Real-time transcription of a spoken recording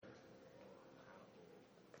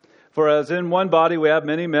For as in one body we have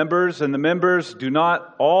many members, and the members do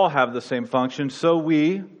not all have the same function, so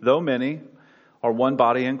we, though many, are one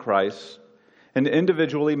body in Christ, and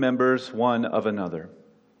individually members one of another.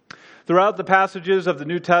 Throughout the passages of the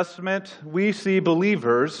New Testament, we see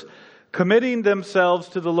believers committing themselves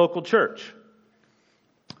to the local church.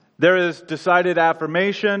 There is decided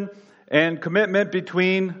affirmation and commitment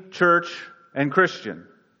between church and Christian.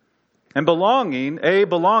 And belonging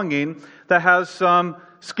that has some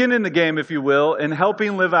skin in the game, if you will, in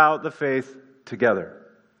helping live out the faith together.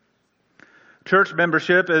 Church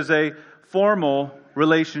membership is a formal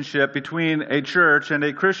relationship between a church and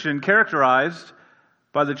a Christian characterized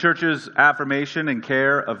by the church's affirmation and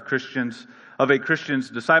care of a Christian's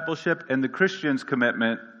discipleship and the Christian's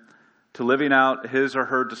commitment to living out his or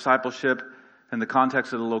her discipleship in the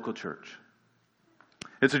context of the local church.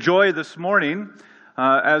 It's a joy this morning,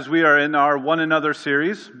 as we are in our One Another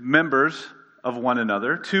series, Members of One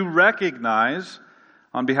Another, to recognize,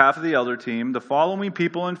 on behalf of the elder team, the following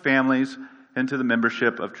people and families into the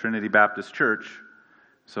membership of Trinity Baptist Church.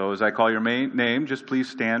 So as I call your name, just please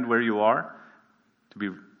stand where you are to be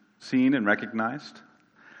seen and recognized.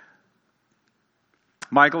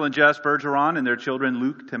 Michael and Jess Bergeron and their children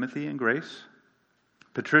Luke, Timothy, and Grace.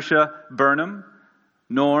 Patricia Burnham,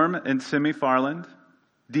 Norm and Simi Farland,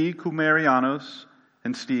 Dee Kumarianos,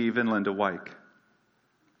 and Steve and Linda Wyke.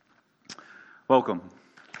 Welcome.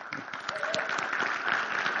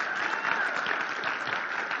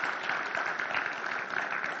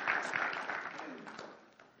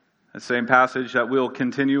 The same passage that we'll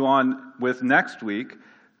continue on with next week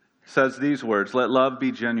says these words: "Let love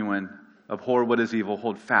be genuine, abhor what is evil,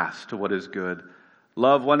 hold fast to what is good.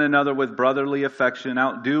 Love one another with brotherly affection,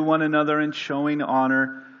 outdo one another in showing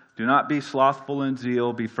honor. Do not be slothful in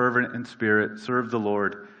zeal, be fervent in spirit, serve the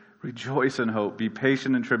Lord, rejoice in hope, be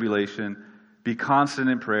patient in tribulation, be constant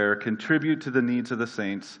in prayer, contribute to the needs of the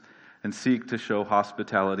saints, and seek to show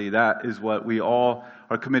hospitality." That is what we all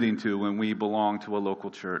are committing to when we belong to a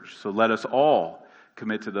local church. So let us all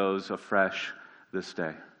commit to those afresh this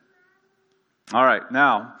day. All right,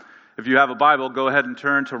 now, if you have a Bible, go ahead and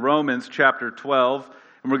turn to Romans chapter 12,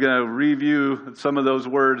 and we're going to review some of those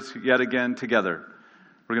words yet again together.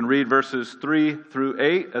 We're going to read verses 3 through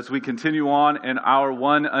 8 as we continue on in our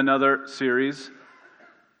One Another series,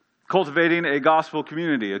 cultivating a gospel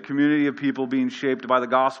community, a community of people being shaped by the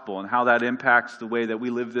gospel and how that impacts the way that we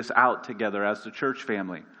live this out together as the church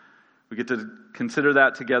family. We get to consider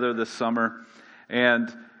that together this summer. And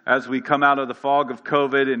as we come out of the fog of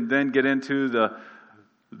COVID and then get into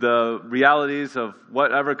the realities of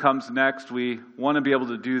whatever comes next, we want to be able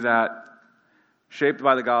to do that shaped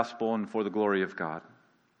by the gospel and for the glory of God.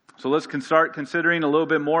 So let's start considering a little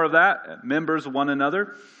bit more of that, members of one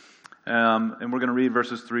another. And we're going to read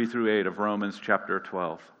verses 3 through 8 of Romans chapter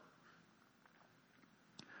 12.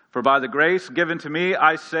 "For by the grace given to me,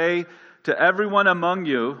 I say to everyone among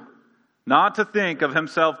you, not to think of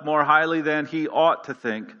himself more highly than he ought to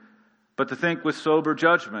think, but to think with sober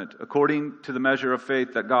judgment, according to the measure of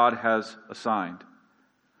faith that God has assigned.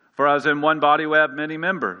 For as in one body we have many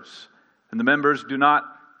members, and the members do not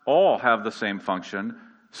all have the same function,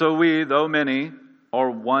 so we, though many, are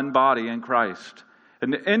one body in Christ,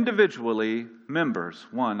 and individually members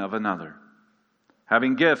one of another.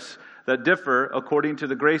 Having gifts that differ according to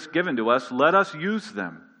the grace given to us, let us use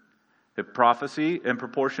them. If prophecy, in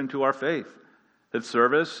proportion to our faith. If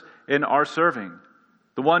service, in our serving.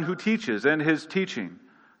 The one who teaches, in his teaching.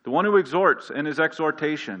 The one who exhorts, in his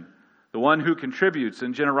exhortation. The one who contributes,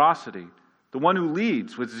 in generosity. The one who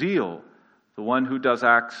leads, with zeal. The one who does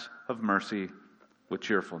acts of mercy, with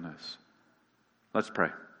cheerfulness." Let's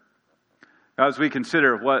pray. As we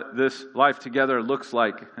consider what this life together looks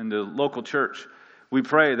like in the local church, we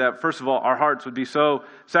pray that, first of all, our hearts would be so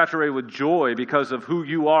saturated with joy because of who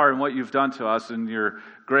you are and what you've done to us and your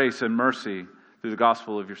grace and mercy through the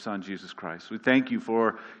gospel of your Son, Jesus Christ. We thank you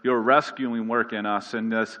for your rescuing work in us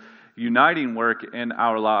and this uniting work in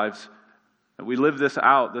our lives. That we live this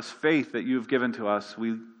out, this faith that you've given to us.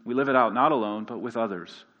 We live it out not alone, but with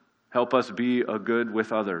others. Help us be a good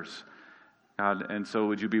with others, God. And so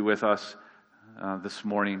would you be with us this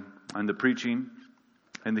morning in the preaching,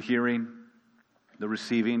 in the hearing, the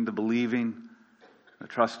receiving, the believing, the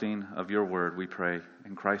trusting of your word, we pray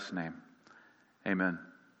in Christ's name. Amen.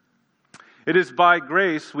 It is by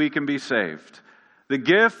grace we can be saved. The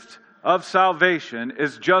gift of salvation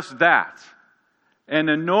is just that, an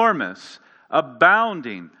enormous,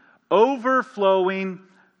 abounding, overflowing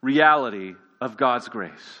reality of God's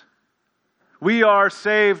grace. We are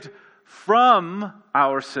saved from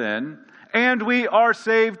our sin, and we are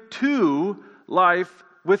saved to life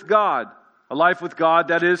with God, a life with God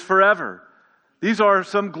that is forever. These are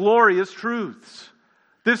some glorious truths.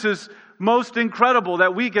 This is most incredible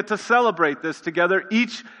that we get to celebrate this together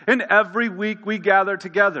each and every week we gather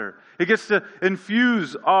together. It gets to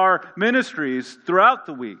infuse our ministries throughout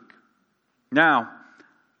the week. Now,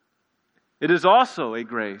 it is also a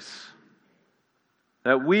grace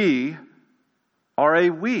that we are a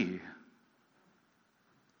we.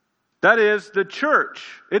 That is, the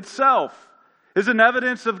church itself is an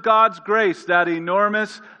evidence of God's grace, that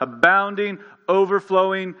enormous, abounding,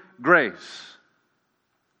 overflowing grace.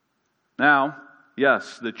 Now,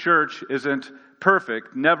 yes, the church isn't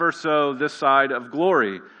perfect, never so this side of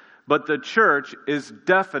glory, but the church is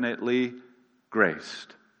definitely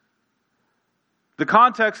graced. The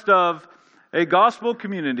context of a gospel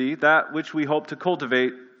community, that which we hope to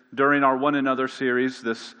cultivate during our One Another series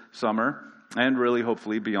this summer, and really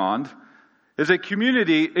hopefully beyond, is a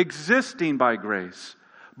community existing by grace,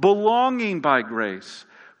 belonging by grace,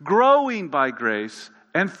 growing by grace,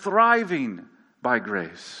 and thriving by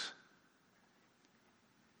grace.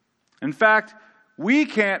 In fact, we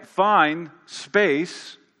can't find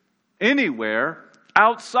space anywhere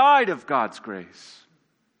outside of God's grace.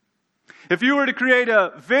 If you were to create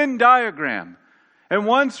a Venn diagram, and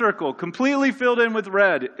one circle completely filled in with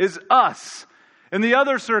red is us, and the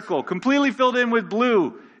other circle completely filled in with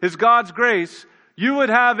blue is God's grace, you would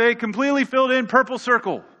have a completely filled in purple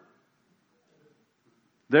circle.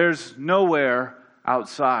 There's nowhere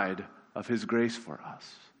outside of His grace for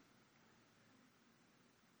us.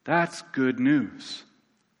 That's good news.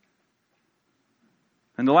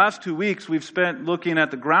 In the last 2 weeks, we've spent looking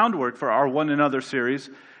at the groundwork for our One Another series,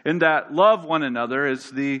 in that love one another is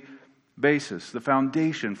the basis, the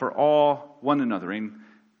foundation for all one another. And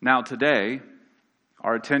now today,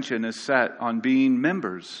 our attention is set on being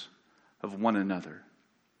members of one another.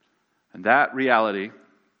 And that reality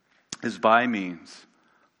is by means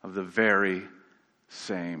of the very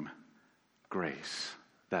same grace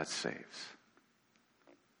that saves.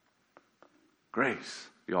 Grace,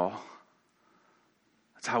 y'all.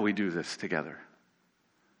 That's how we do this together.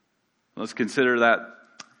 Let's consider that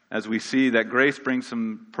as we see that grace brings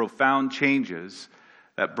some profound changes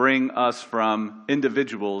that bring us from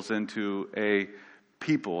individuals into a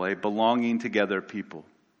people, a belonging together people.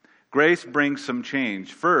 Grace brings some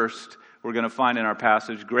change. First, we're going to find in our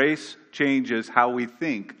passage, grace changes how we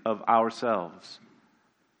think of ourselves.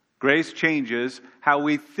 Grace changes how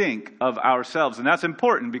we think of ourselves. And that's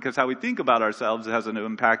important because how we think about ourselves has an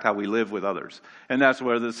impact how we live with others. And that's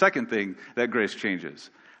where the second thing that grace changes,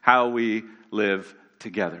 how we live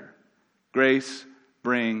together. Grace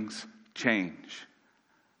brings change.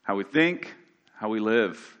 How we think, how we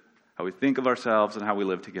live, how we think of ourselves, and how we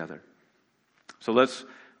live together. So let's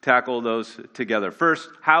tackle those together. First,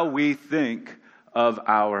 how we think of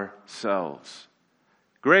ourselves.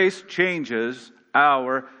 Grace changes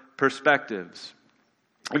our perspectives.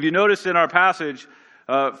 If you notice in our passage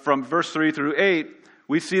from verse 3 through 8,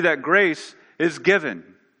 we see that grace is given.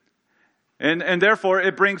 And therefore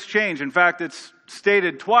it brings change. In fact, it's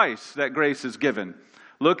stated twice that grace is given.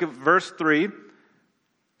 Look at verse 3.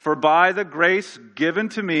 For by the grace given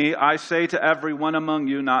to me, I say to everyone among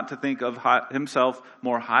you not to think of himself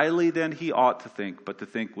more highly than he ought to think, but to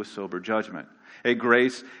think with sober judgment. A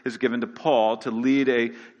grace is given to Paul to lead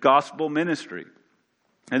a gospel ministry.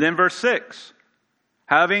 And then verse 6.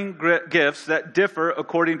 Having gifts that differ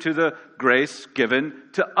according to the grace given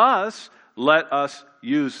to us, let us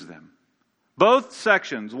use them. Both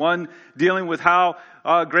sections, one dealing with how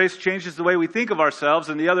grace changes the way we think of ourselves,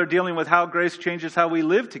 and the other dealing with how grace changes how we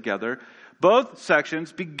live together. Both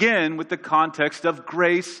sections begin with the context of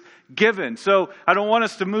grace given. So I don't want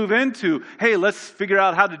us to move into, hey, let's figure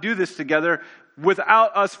out how to do this together,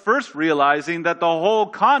 without us first realizing that the whole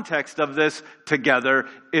context of this together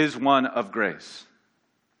is one of grace.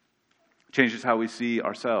 It changes how we see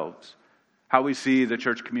ourselves, how we see the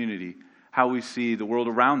church community, how we see the world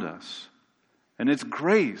around us. And it's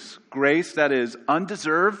grace that is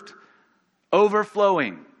undeserved,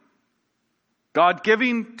 overflowing. God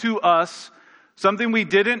giving to us something we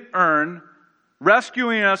didn't earn,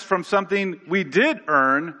 rescuing us from something we did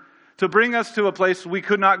earn, to bring us to a place we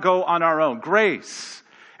could not go on our own. Grace.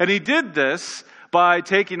 And He did this by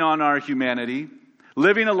taking on our humanity,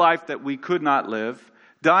 living a life that we could not live,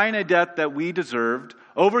 dying a death that we deserved,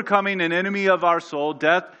 overcoming an enemy of our soul,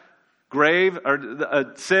 death, grave,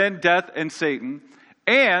 or sin, death, and Satan.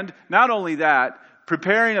 And not only that,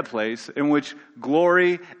 preparing a place in which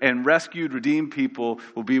glory and rescued, redeemed people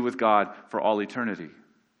will be with God for all eternity.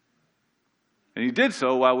 And He did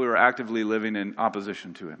so while we were actively living in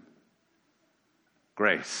opposition to Him.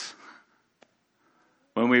 Grace.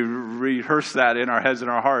 When we rehearse that in our heads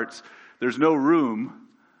and our hearts, there's no room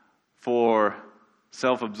for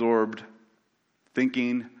self-absorbed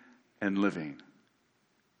thinking and living.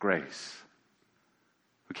 Grace.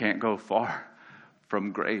 We can't go far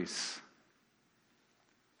from grace.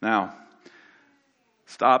 Now,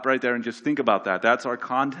 stop right there and just think about that. That's our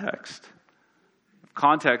context.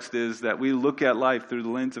 Context is that we look at life through the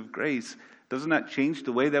lens of grace. Doesn't that change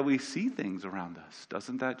the way that we see things around us?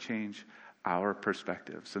 Doesn't that change our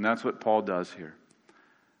perspectives? And that's what Paul does here.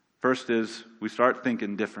 First is we start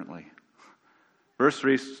thinking differently. Verse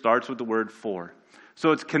 3 starts with the word for.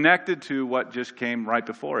 So it's connected to what just came right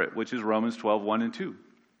before it, which is Romans 12, 1 and 2.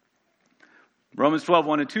 Romans 12,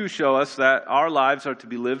 1 and 2 show us that our lives are to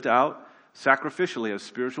be lived out sacrificially as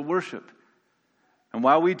spiritual worship. And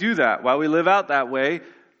while we do that, while we live out that way,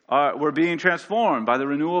 we're being transformed by the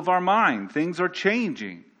renewal of our mind. Things are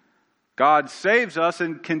changing. God saves us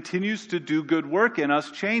and continues to do good work in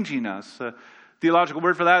us, changing us. Theological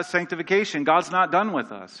word for that is sanctification. God's not done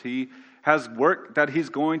with us. He has work that He's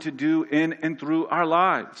going to do in and through our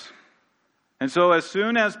lives. And so as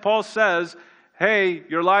soon as Paul says, hey,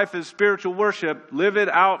 your life is spiritual worship, live it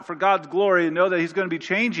out for God's glory and know that He's going to be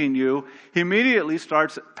changing you, he immediately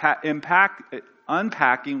starts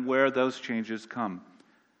unpacking where those changes come.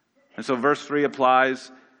 And so verse 3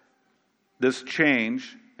 applies this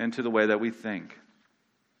change into the way that we think.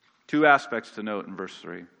 Two aspects to note in verse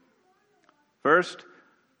 3. First,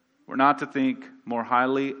 we're not to think more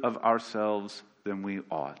highly of ourselves than we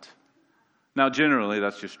ought. Now, generally,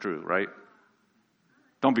 that's just true, right?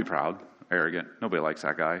 Don't be proud, arrogant. Nobody likes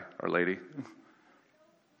that guy or lady.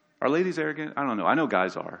 Are ladies arrogant? I don't know. I know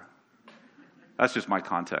guys are. That's just my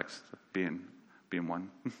context, being one.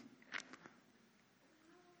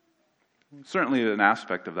 Certainly an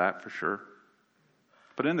aspect of that, for sure.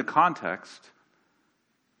 But in the context,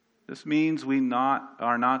 this means we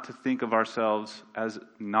are not to think of ourselves as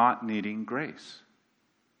not needing grace.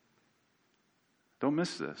 Don't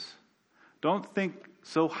miss this. Don't think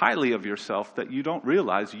so highly of yourself that you don't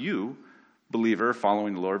realize you, believer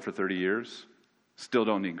following the Lord for 30 years, still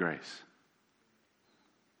don't need grace.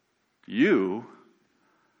 You,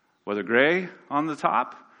 whether gray on the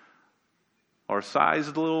top or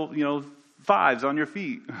sized little, fives on your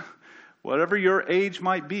feet, whatever your age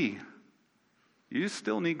might be, you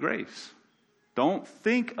still need grace. Don't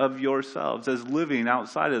think of yourselves as living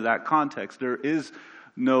outside of that context. There is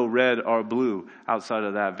no red or blue outside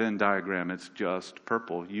of that Venn diagram. It's just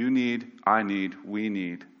purple. You need, I need, we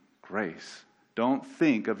need grace. Don't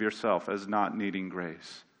think of yourself as not needing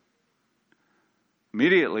grace.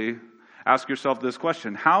 Immediately, ask yourself this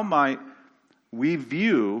question. How might we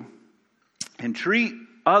view and treat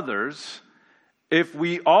others if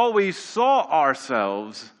we always saw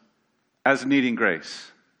ourselves as needing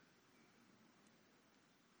grace?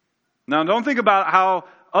 Now, don't think about how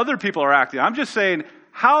other people are acting. I'm just saying,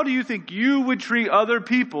 how do you think you would treat other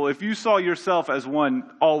people if you saw yourself as one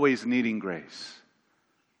always needing grace?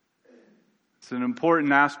 It's an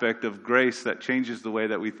important aspect of grace that changes the way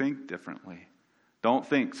that we think differently. Don't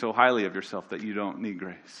think so highly of yourself that you don't need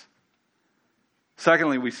grace.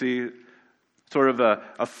 Secondly, we see sort of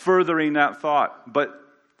a furthering that thought, but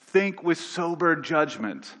think with sober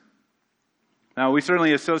judgment. Now, we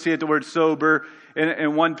certainly associate the word sober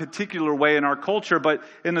in one particular way in our culture, but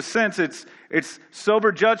in a sense, it's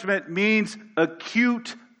sober judgment means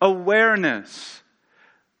acute awareness.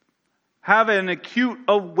 Have an acute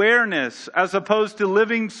awareness as opposed to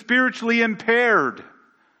living spiritually impaired.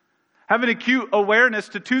 Have an acute awareness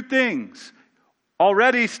to two things.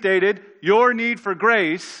 Already stated, your need for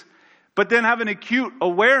grace, but then have an acute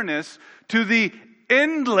awareness to the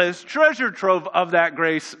endless treasure trove of that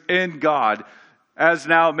grace in God, as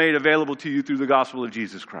now made available to you through the gospel of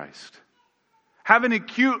Jesus Christ. Have an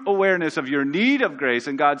acute awareness of your need of grace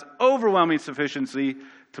and God's overwhelming sufficiency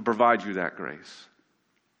to provide you that grace.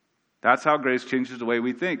 That's how grace changes the way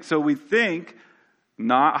we think. So we think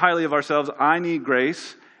not highly of ourselves, I need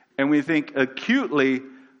grace, and we think acutely,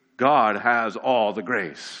 God has all the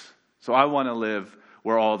grace. So I want to live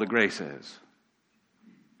where all the grace is,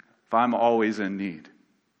 if I'm always in need.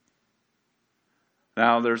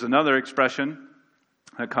 Now, there's another expression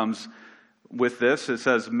that comes with this. It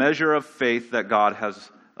says, measure of faith that God has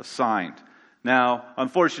assigned. Now,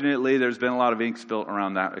 unfortunately, there's been a lot of ink spilt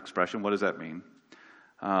around that expression. What does that mean?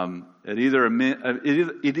 It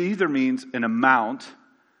either means an amount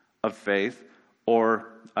of faith or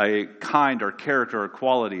a kind or character or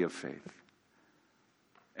quality of faith.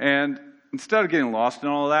 And instead of getting lost in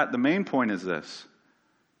all of that, the main point is this.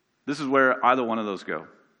 This is where either one of those go.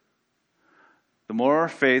 The more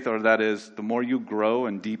faith, or that is, the more you grow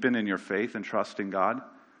and deepen in your faith and trust in God,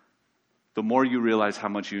 the more you realize how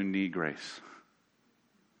much you need grace.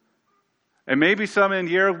 And maybe some in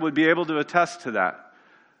here would be able to attest to that.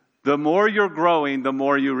 The more you're growing, the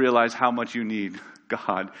more you realize how much you need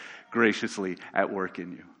God graciously at work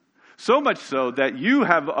in you. So much so that you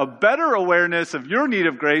have a better awareness of your need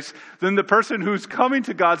of grace than the person who's coming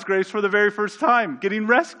to God's grace for the very first time, getting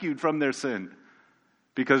rescued from their sin.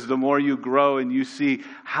 Because the more you grow and you see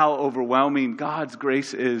how overwhelming God's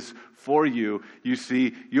grace is for you, you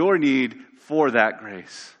see your need for that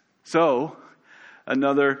grace. So,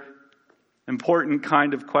 another important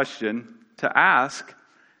kind of question to ask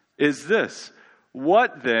is this: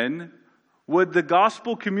 what then would the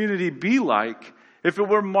gospel community be like if it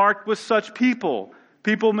were marked with such people?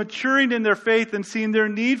 People maturing in their faith and seeing their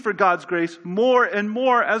need for God's grace more and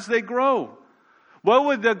more as they grow. What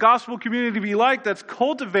would the gospel community be like that's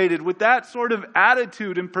cultivated with that sort of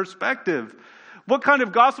attitude and perspective? What kind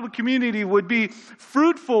of gospel community would be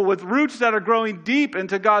fruitful with roots that are growing deep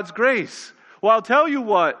into God's grace? Well, I'll tell you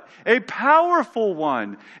what, a powerful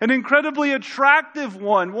one, an incredibly attractive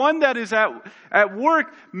one that is at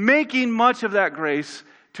work making much of that grace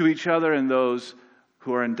to each other and those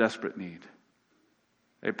who are in desperate need.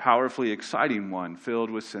 A powerfully exciting one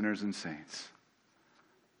filled with sinners and saints.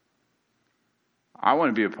 I want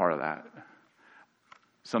to be a part of that.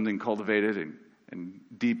 Something cultivated and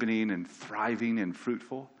deepening and thriving and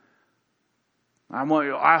fruitful.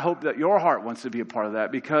 I hope that your heart wants to be a part of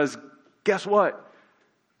that, because guess what?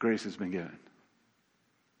 Grace has been given.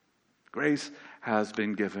 Grace has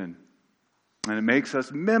been given. And it makes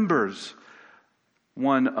us members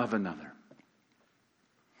one of another.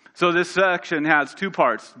 So this section has two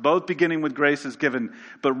parts, both beginning with grace is given.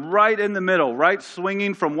 But right in the middle, right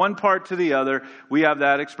swinging from one part to the other, we have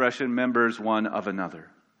that expression, members one of another.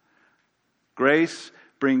 Grace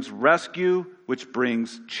brings rescue, which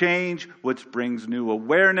brings change, which brings new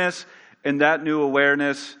awareness. And that new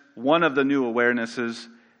awareness, one of the new awarenesses,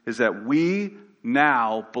 is that we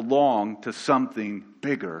now belong to something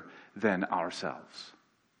bigger than ourselves.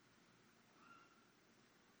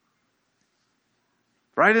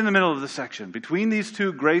 Right in the middle of the section, between these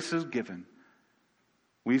two graces given,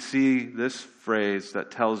 we see this phrase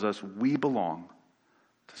that tells us we belong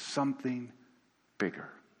to something bigger.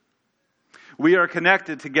 We are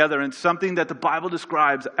connected together in something that the Bible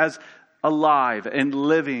describes as alive and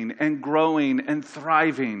living and growing and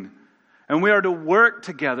thriving. And we are to work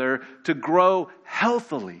together to grow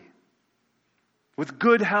healthily, with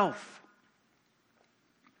good health.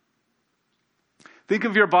 Think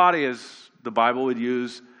of your body as the Bible would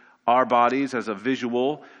use our bodies as a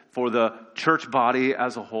visual for the church body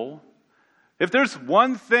as a whole. If there's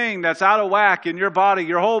one thing that's out of whack in your body,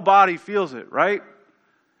 your whole body feels it, right?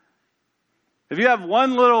 If you have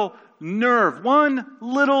one little nerve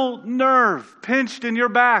pinched in your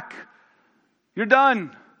back, you're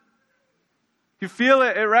done. You feel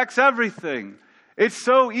it, it wrecks everything. It's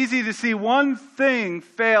so easy to see one thing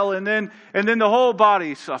fail and then the whole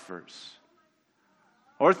body suffers.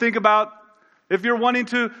 Or think about if you're wanting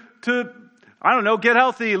to get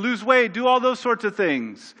healthy, lose weight, do all those sorts of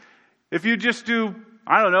things. If you just do,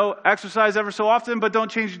 exercise ever so often, but don't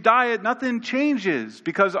change your diet, nothing changes,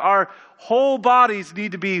 because our whole bodies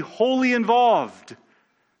need to be wholly involved.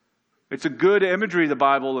 It's a good imagery the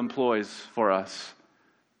Bible employs for us.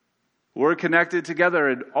 We're connected together,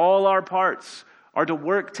 and all our parts are to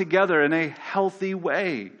work together in a healthy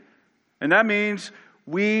way. And that means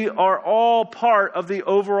we are all part of the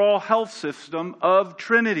overall health system of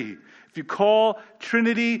Trinity. If you call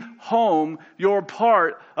Trinity home, you're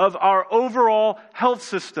part of our overall health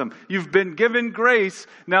system. You've been given grace.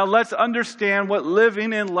 Now let's understand what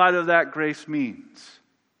living in light of that grace means.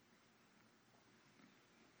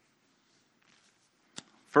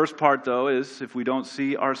 First part, though, is if we don't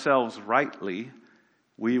see ourselves rightly,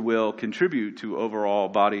 we will contribute to overall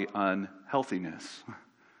body unhealthiness.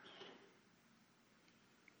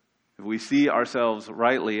 If we see ourselves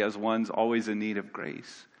rightly as ones always in need of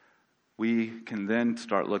grace, we can then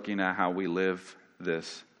start looking at how we live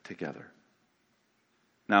this together.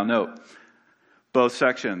 Now note, both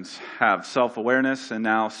sections have self-awareness and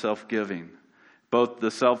now self-giving. Both the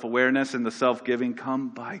self-awareness and the self-giving come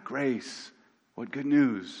by grace. What good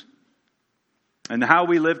news. And how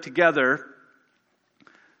we live together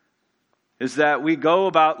is that we go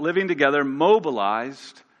about living together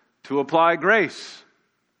mobilized to apply grace.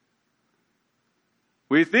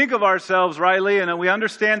 We think of ourselves rightly, and we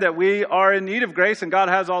understand that we are in need of grace, and God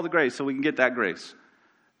has all the grace, so we can get that grace.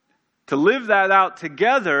 To live that out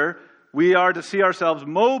together, we are to see ourselves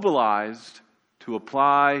mobilized to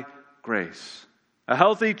apply grace. A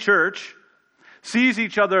healthy church sees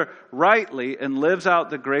each other rightly, and lives out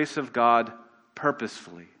the grace of God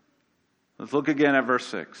purposefully. Let's look again at verse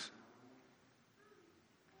 6.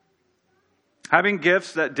 Having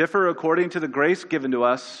gifts that differ according to the grace given to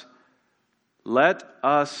us, let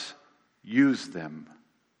us use them.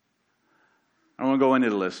 I don't want to go into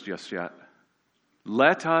the list just yet.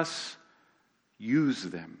 Let us use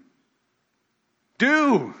them.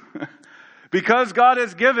 Do! Because God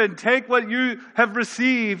has given, take what you have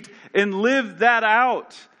received and live that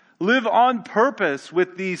out. Live on purpose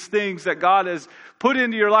with these things that God has put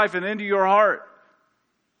into your life and into your heart.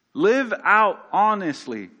 Live out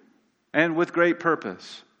honestly and with great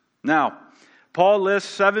purpose. Now, Paul lists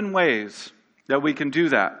 7 ways that we can do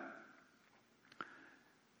that.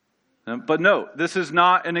 But note, this is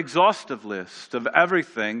not an exhaustive list of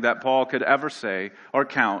everything that Paul could ever say or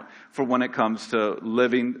count for when it comes to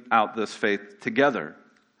living out this faith together.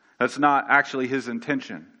 That's not actually his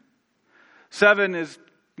intention. 7 is,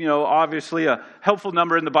 obviously a helpful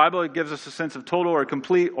number in the Bible. It gives us a sense of total or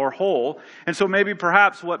complete or whole. And so maybe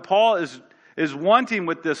perhaps what Paul is wanting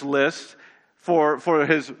with this list for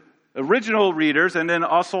his original readers and then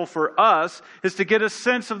also for us is to get a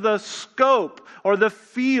sense of the scope or the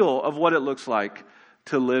feel of what it looks like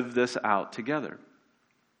to live this out together.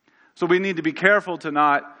 So we need to be careful to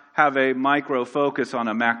not have a micro focus on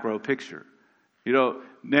a macro picture.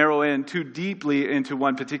 Narrow in too deeply into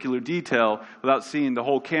one particular detail without seeing the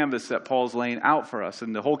whole canvas that Paul's laying out for us.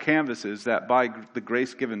 And the whole canvas is that by the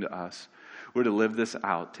grace given to us, we're to live this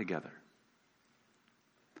out together.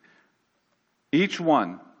 Each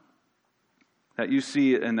one that you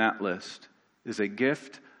see in that list is a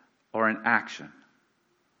gift or an action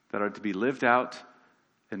that are to be lived out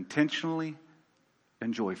intentionally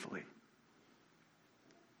and joyfully.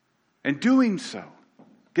 And doing so,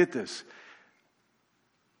 get this,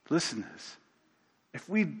 listen to this, if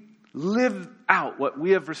we live out what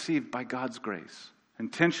we have received by God's grace,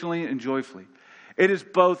 intentionally and joyfully, it is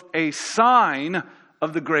both a sign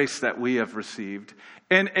of the grace that we have received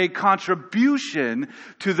and a contribution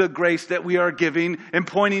to the grace that we are giving and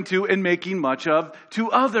pointing to and making much of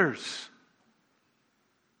to others.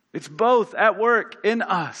 It's both at work in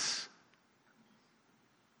us.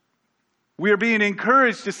 We are being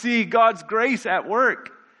encouraged to see God's grace at work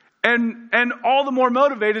and all the more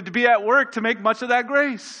motivated to be at work to make much of that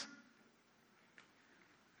grace.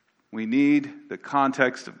 We need the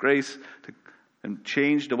context of grace to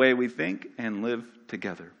change the way we think and live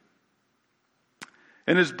together.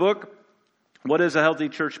 In his book, What is a Healthy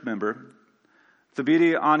Church Member?,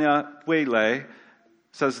 Thabiti Anyabwile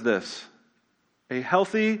says this: a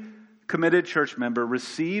healthy, committed church member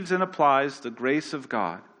receives and applies the grace of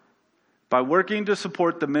God by working to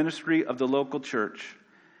support the ministry of the local church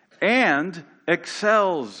and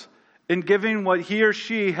excels in giving what he or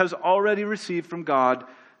she has already received from God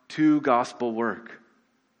to gospel work.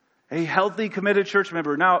 A healthy, committed church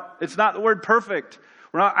member. Now, it's not the word perfect.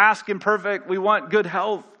 We're not asking perfect. We want good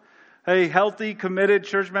health. A healthy, committed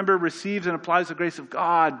church member receives and applies the grace of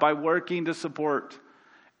God by working to support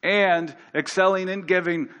and excelling in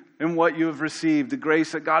giving in what you have received, the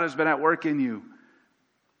grace that God has been at work in you.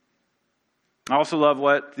 I also love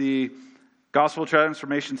what the Gospel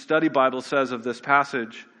Transformation Study Bible says of this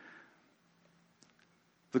passage.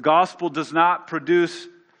 The gospel does not produce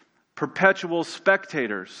perpetual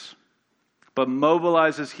spectators, but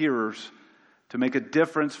mobilizes hearers to make a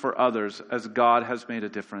difference for others as God has made a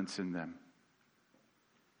difference in them.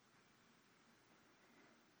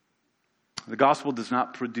 The gospel does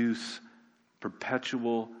not produce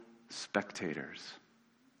perpetual spectators.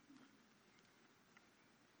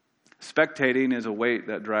 Spectating is a weight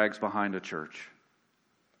that drags behind a church.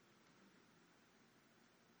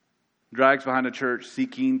 Drags behind a church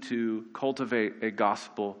seeking to cultivate a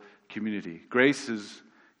gospel community. Grace is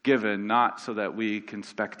given not so that we can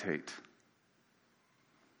spectate.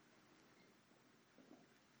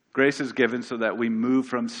 Grace is given so that we move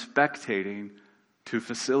from spectating to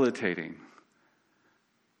facilitating.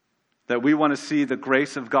 That we want to see the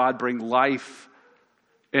grace of God bring life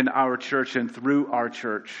in our church and through our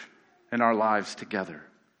church and our lives together.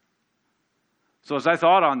 So as I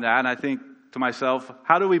thought on that, I think to myself,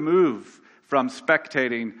 how do we move from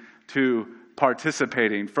spectating to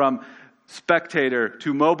participating, from spectator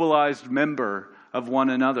to mobilized member of one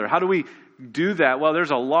another? How do we do that? Well,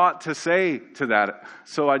 there's a lot to say to that.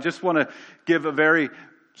 So I just want to give a very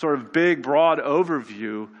sort of big, broad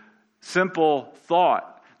overview, simple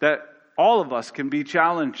thought that all of us can be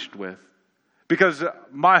challenged with. Because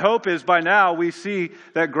my hope is by now we see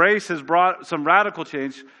that grace has brought some radical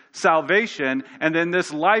change, salvation, and then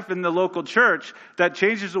this life in the local church that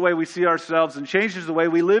changes the way we see ourselves and changes the way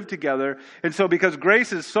we live together. And so because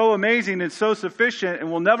grace is so amazing and so sufficient and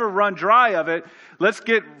we'll never run dry of it, let's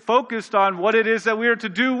get focused on what it is that we are to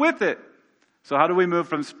do with it. So how do we move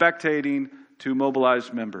from spectating to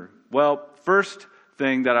mobilized member? Well, first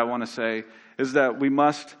thing that I want to say is that we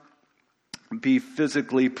must be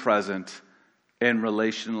physically present and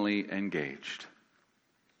relationally engaged.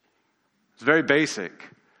 It's very basic.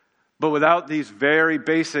 But without these very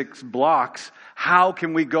basic blocks, how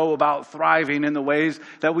can we go about thriving in the ways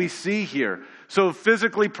that we see here? So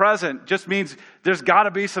physically present just means there's got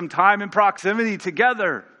to be some time and proximity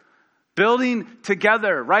together. Building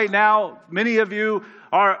together. Right now, many of you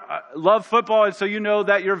love football, and so you know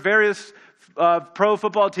that your various pro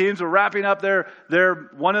football teams are wrapping up their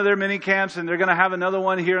one of their mini camps, and they're going to have another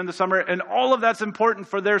one here in the summer. And all of that's important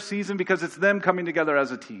for their season because it's them coming together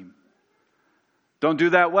as a team. Don't do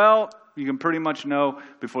that well, you can pretty much know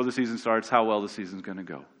before the season starts how well the season's going to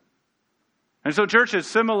go. And so churches,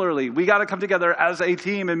 similarly, we got to come together as a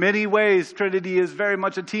team. In many ways, Trinity is very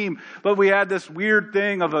much a team. But we had this weird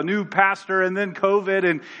thing of a new pastor and then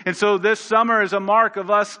COVID. And so this summer is a mark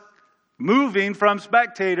of us moving from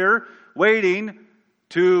spectator, waiting,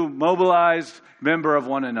 to mobilized member of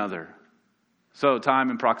one another. So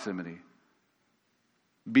time and proximity.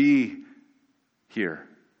 Be here.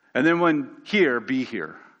 And then when here, be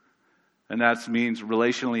here. And that means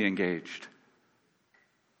relationally engaged.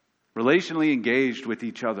 Relationally engaged with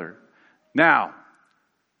each other. Now,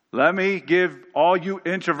 let me give all you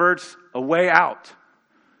introverts a way out.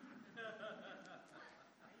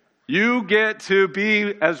 You get to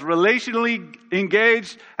be as relationally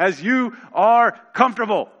engaged as you are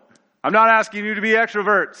comfortable. I'm not asking you to be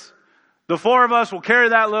extroverts. The four of us will carry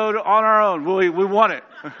that load on our own. We want it.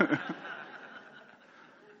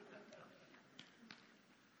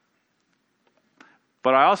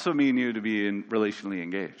 But I also mean you to be relationally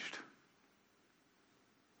engaged.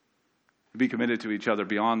 To be committed to each other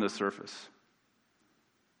beyond the surface.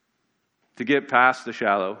 To get past the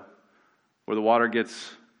shallow, where the water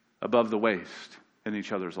gets above the waist in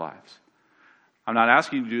each other's lives. I'm not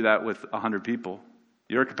asking you to do that with 100 people.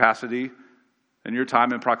 Your capacity and your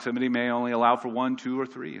time and proximity may only allow for 1, 2, or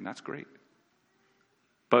 3, and that's great.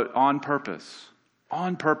 But on purpose,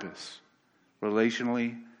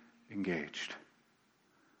 relationally engaged.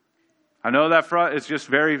 I know that front is just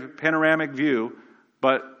very panoramic view,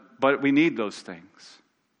 but we need those things.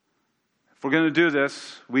 If we're going to do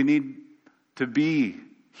this, we need to be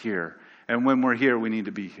here. And when we're here, we need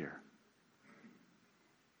to be here.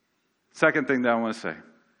 Second thing that I want to say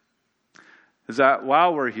is that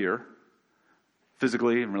while we're here,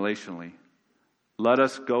 physically and relationally, let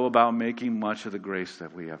us go about making much of the grace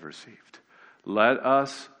that we have received. Let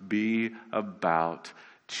us be about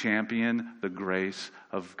champion the grace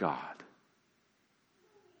of God.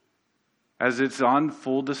 As it's on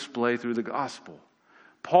full display through the gospel.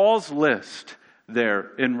 Paul's list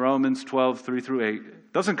there in Romans 12, 3 through 8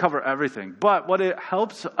 doesn't cover everything. But what it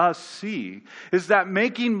helps us see is that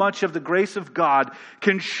making much of the grace of God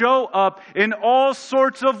can show up in all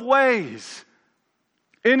sorts of ways.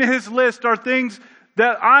 In his list are things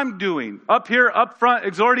that I'm doing. Up here, up front,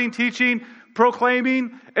 exhorting, teaching,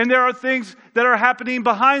 proclaiming. And there are things that are happening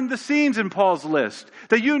behind the scenes in Paul's list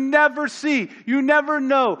that you never see, you never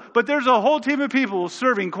know. But there's a whole team of people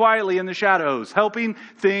serving quietly in the shadows, helping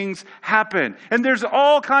things happen. And there's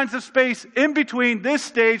all kinds of space in between this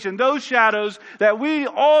stage and those shadows that we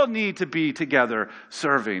all need to be together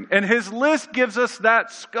serving. And his list gives us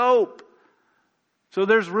that scope. So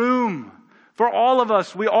there's room for all of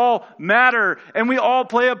us. We all matter and we all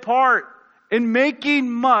play a part in making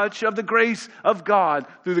much of the grace of God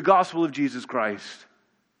through the gospel of Jesus Christ.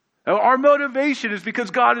 Now, our motivation is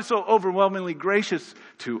because God is so overwhelmingly gracious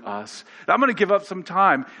to us. I'm going to give up some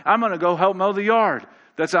time. I'm going to go help mow the yard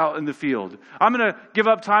that's out in the field. I'm going to give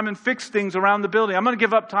up time and fix things around the building. I'm going to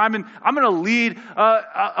give up time and I'm going to lead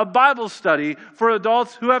a Bible study for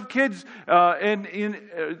adults who have kids and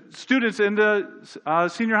students in the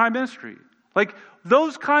senior high ministry. Like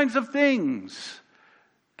those kinds of things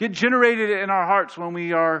get generated in our hearts when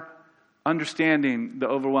we are understanding the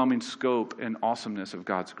overwhelming scope and awesomeness of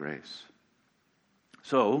God's grace.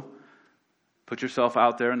 So, put yourself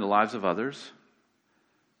out there in the lives of others.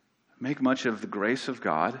 Make much of the grace of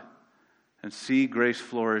God and see grace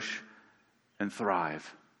flourish and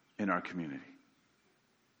thrive in our community.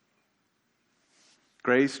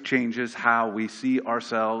 Grace changes how we see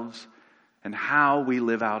ourselves and how we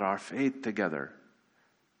live out our faith together.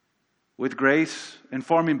 with grace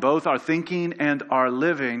informing both our thinking and our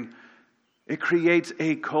living, it creates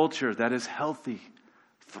a culture that is healthy,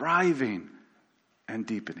 thriving, and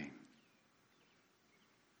deepening.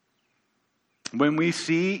 When we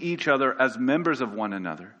see each other as members of one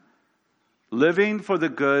another, living for the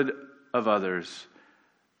good of others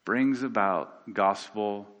brings about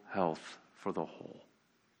gospel health for the whole.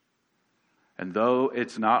 And though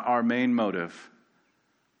it's not our main motive,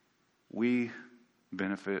 we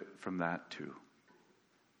benefit from that too.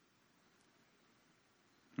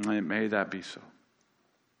 And may that be so.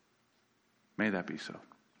 May that be so.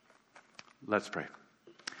 Let's pray.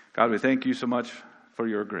 God, we thank you so much for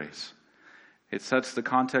your grace. It sets the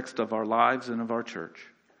context of our lives and of our church.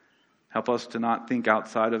 Help us to not think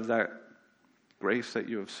outside of that grace that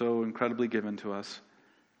you have so incredibly given to us.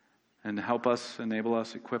 And help us, enable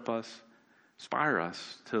us, equip us, inspire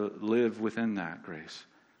us to live within that grace,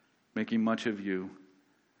 making much of you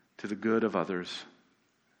to the good of others,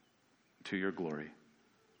 to your glory.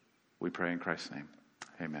 We pray in Christ's name.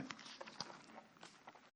 Amen.